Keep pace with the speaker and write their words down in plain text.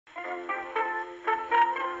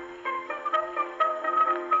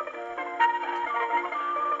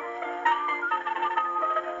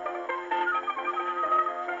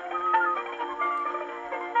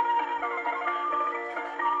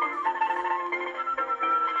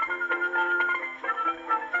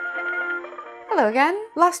Hello again!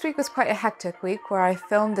 Last week was quite a hectic week where I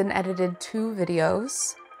filmed and edited 2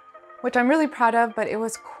 videos, which I'm really proud of, but it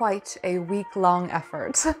was quite a week-long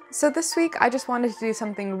effort. So this week I just wanted to do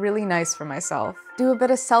something really nice for myself. Do a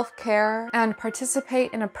bit of self-care and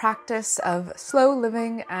participate in a practice of slow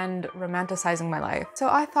living and romanticizing my life. So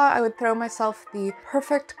I thought I would throw myself the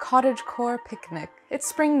perfect cottagecore picnic. It's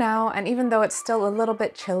spring now, and even though it's still a little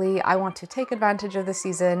bit chilly, I want to take advantage of the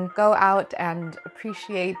season, go out and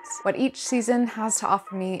appreciate what each season has to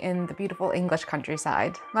offer me in the beautiful English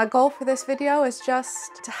countryside. My goal for this video is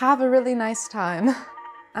just to have a really nice time.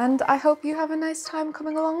 And I hope you have a nice time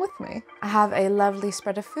coming along with me. I have a lovely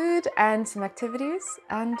spread of food and some activities,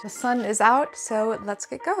 and the sun is out, so let's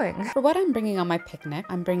get going. For what I'm bringing on my picnic,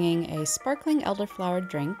 I'm bringing a sparkling elderflower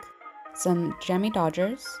drink, some Jammie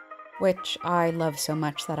Dodgers, which I love so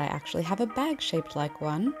much that I actually have a bag shaped like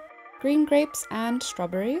one, green grapes and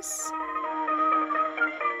strawberries,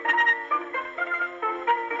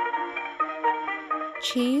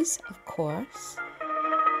 cheese, of course.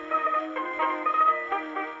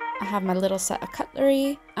 I have my little set of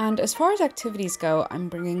cutlery, and as far as activities go, I'm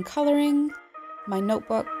bringing colouring, my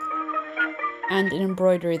notebook, and an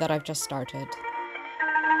embroidery that I've just started.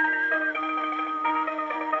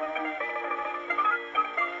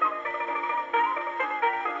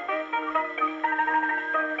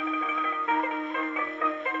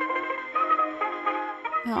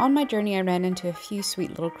 Now, on my journey, I ran into a few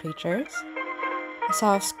sweet little creatures. I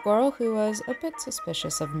saw a squirrel who was a bit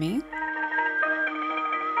suspicious of me,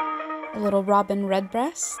 a little robin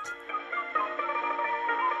redbreast,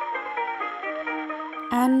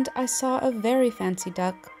 and I saw a very fancy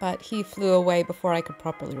duck, but he flew away before I could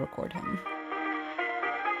properly record him.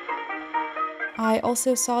 I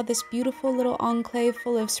also saw this beautiful little enclave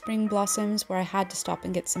full of spring blossoms where I had to stop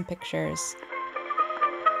and get some pictures.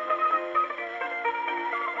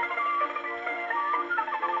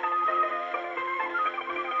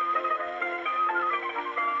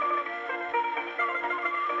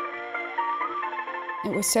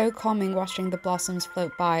 It was so calming watching the blossoms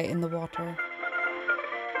float by in the water.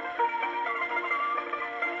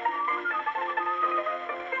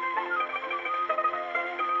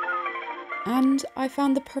 And I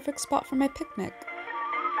found the perfect spot for my picnic.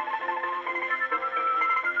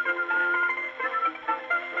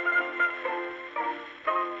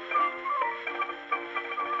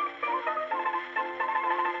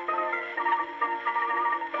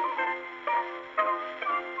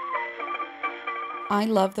 I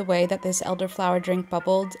love the way that this elderflower drink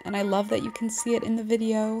bubbled, and I love that you can see it in the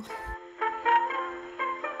video.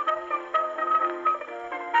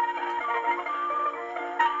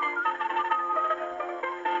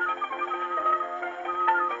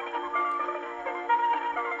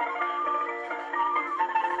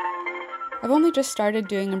 I've only just started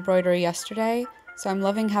doing embroidery yesterday, so I'm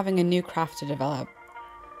loving having a new craft to develop.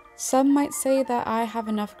 Some might say that I have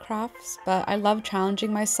enough crafts, but I love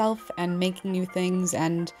challenging myself and making new things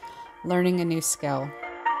and learning a new skill.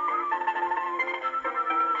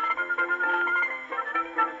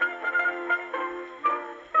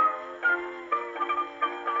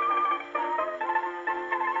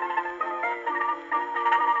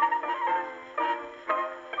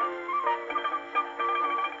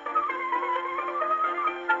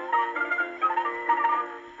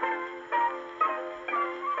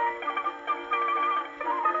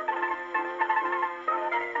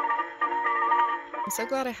 I'm so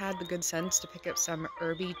glad I had the good sense to pick up some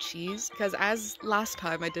herby cheese, because as last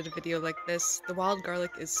time I did a video like this, the wild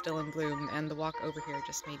garlic is still in bloom and the walk over here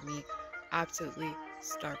just made me absolutely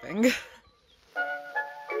starving.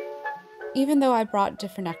 Even though I brought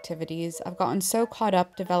different activities, I've gotten so caught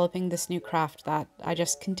up developing this new craft that I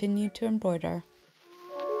just continued to embroider.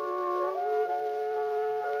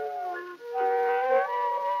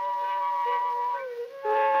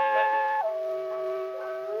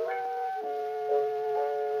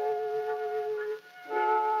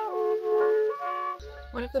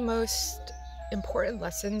 One of the most important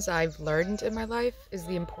lessons I've learned in my life is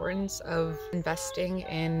the importance of investing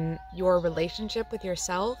in your relationship with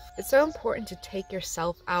yourself. It's so important to take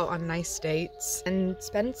yourself out on nice dates and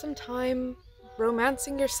spend some time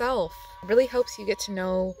romancing yourself. It really helps you get to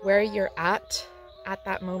know where you're at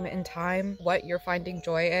that moment in time, what you're finding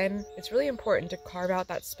joy in. It's really important to carve out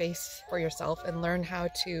that space for yourself and learn how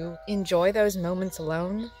to enjoy those moments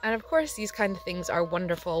alone. And of course, these kind of things are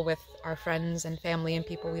wonderful with our friends and family and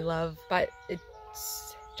people we love, but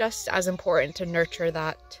it's just as important to nurture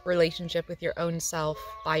that relationship with your own self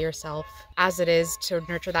by yourself as it is to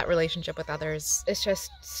nurture that relationship with others. It's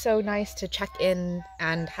just so nice to check in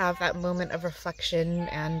and have that moment of reflection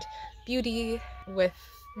and beauty with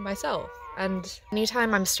myself. And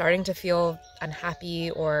anytime I'm starting to feel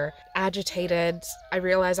unhappy or agitated, I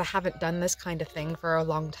realize I haven't done this kind of thing for a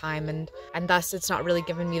long time, and thus it's not really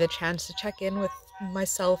given me the chance to check in with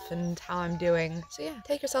myself and how I'm doing. So yeah,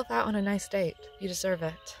 take yourself out on a nice date. You deserve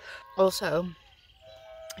it. Also,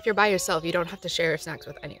 if you're by yourself, you don't have to share your snacks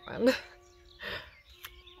with anyone,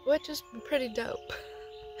 which is pretty dope.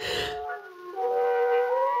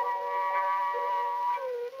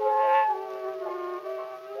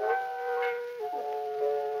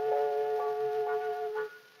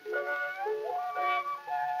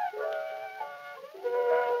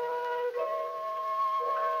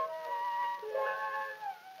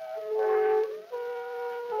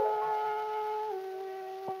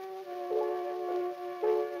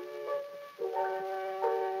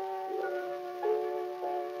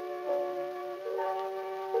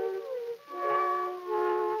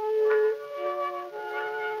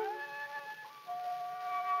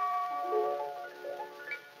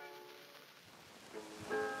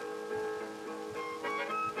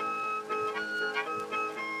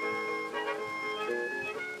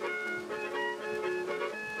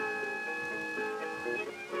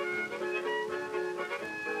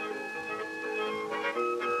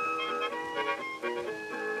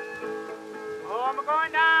 I'm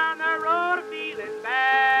going down the road of feeling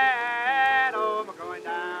bad. Oh, I'm going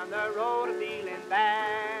down the road of feeling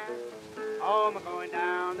bad. Oh, I'm going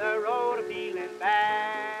down the road of feeling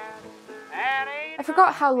bad. I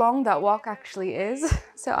forgot how long that walk actually is,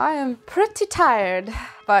 so I am pretty tired,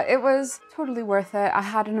 but it was totally worth it. I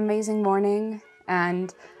had an amazing morning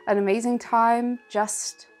and an amazing time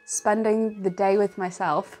just spending the day with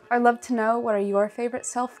myself. I'd love to know, what are your favorite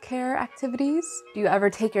self-care activities? Do you ever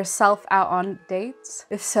take yourself out on dates?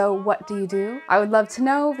 If so, what do you do? I would love to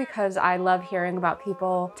know, because I love hearing about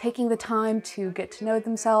people taking the time to get to know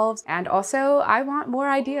themselves, and also I want more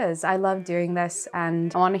ideas. I love doing this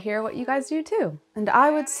and I want to hear what you guys do too. And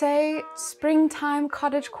I would say springtime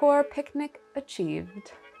cottagecore picnic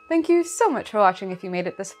achieved. Thank you so much for watching if you made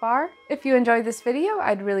it this far. If you enjoyed this video,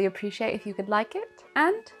 I'd really appreciate if you could like it.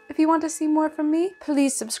 And if you want to see more from me,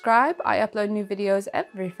 please subscribe. I upload new videos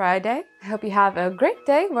every Friday. I hope you have a great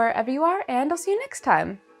day wherever you are, and I'll see you next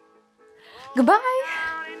time. Goodbye!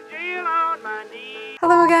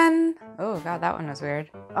 Hello again! Oh god, that one was weird.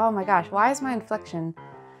 Oh my gosh, why is my inflection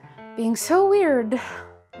being so weird?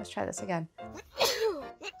 Let's try this again.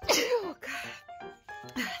 Oh god.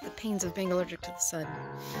 The pains of being allergic to the sun.